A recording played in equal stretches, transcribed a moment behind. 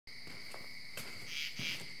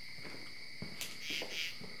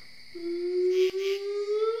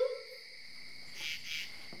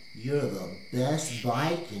best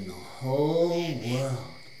bike in the whole world.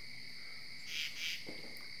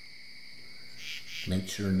 Make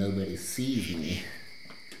sure nobody sees me.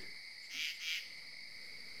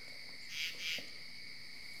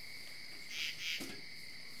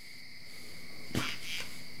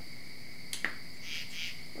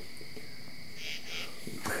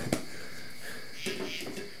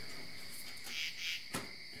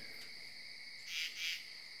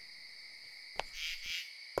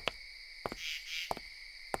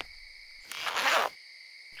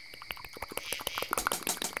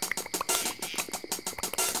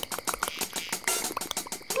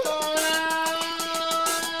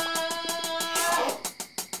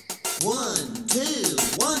 One, two,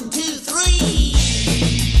 three.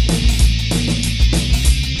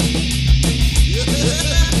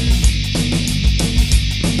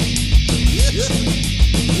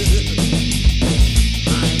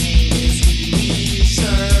 My name is Wee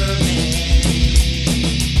Sherman,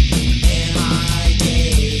 and my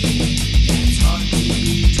day gets hard to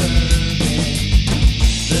determine.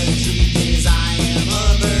 The truth is I am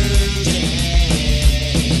a virgin.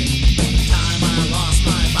 Time I lost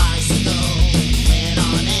my bicycle, went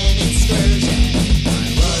on an excursion. My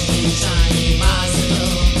lucky shiny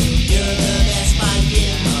bicycle, you're the best bike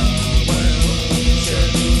in the world. Sure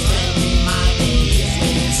been spending my days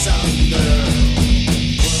with some girl.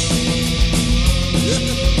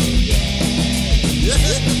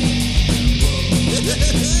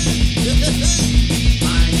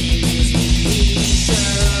 My name is Wee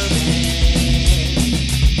Sherman.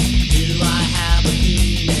 Do I have a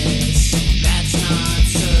penis? That's not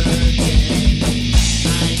certain.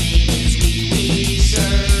 My name is Wee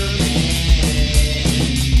Sherman.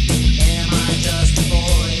 Am I just a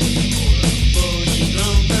boy or a fully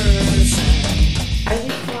grown person? I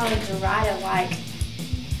just wanted to ride a bike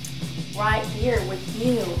right here with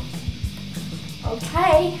you.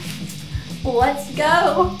 Okay, let's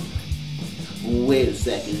go. Wait a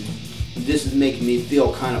second. This is making me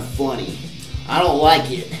feel kind of funny. I don't like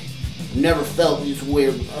it. I've never felt this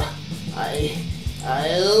weird. Come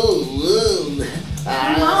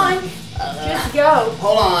on, just go.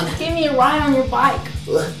 Hold on. Give me a ride on your bike.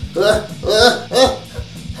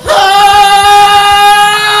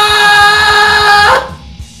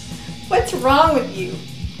 What's wrong with you?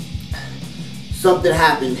 Something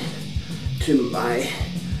happened to my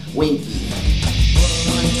Winky.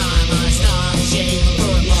 One time I stopped shaving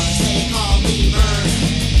for lunch, they called me Vernon.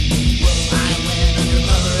 I went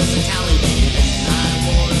undercover as a Taliban and I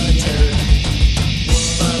wore a turban.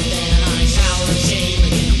 But then I showered, shaved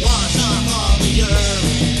and washed off all the urine.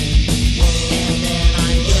 And then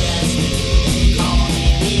I'm good as new, they call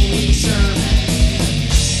me Wee Sherman.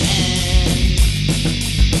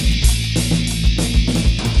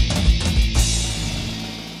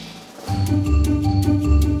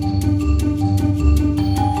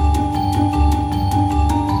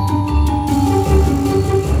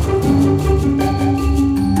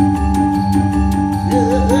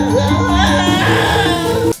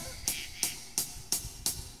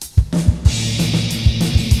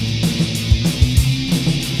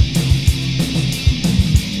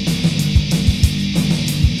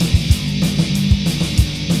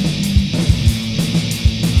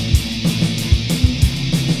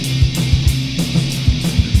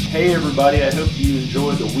 Hey everybody, I hope you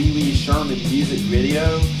enjoyed the Wee Sherman music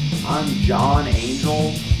video. I'm John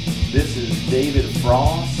Angel. This is David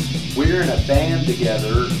Frost. We're in a band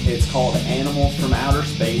together. It's called Animals from Outer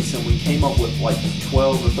Space, and we came up with like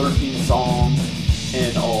 12 or 13 songs,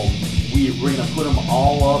 and we're going to put them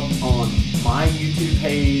all up on my YouTube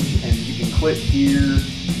page, and you can click here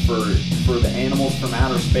for the Animals from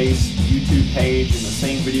Outer Space YouTube page, and the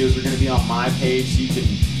same videos are going to be on my page, so you can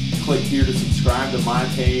click here to subscribe to my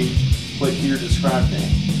page, click here to subscribe to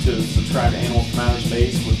Animals from Outer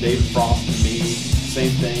Space with David Frost and me,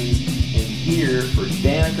 same things, and here for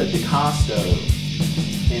Danica DeCosto,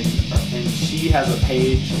 and she has a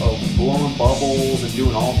page of blowing bubbles and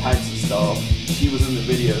doing all types of stuff. She was in the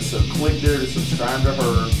video, so click there to subscribe to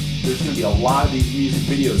her. There's going to be a lot of these music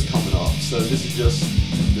videos coming up, so this is just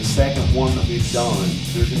the second one that we've done.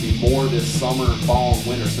 There's going to be more this summer, fall, and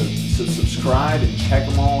winter, so subscribe and check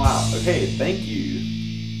them all out. Okay, thank you.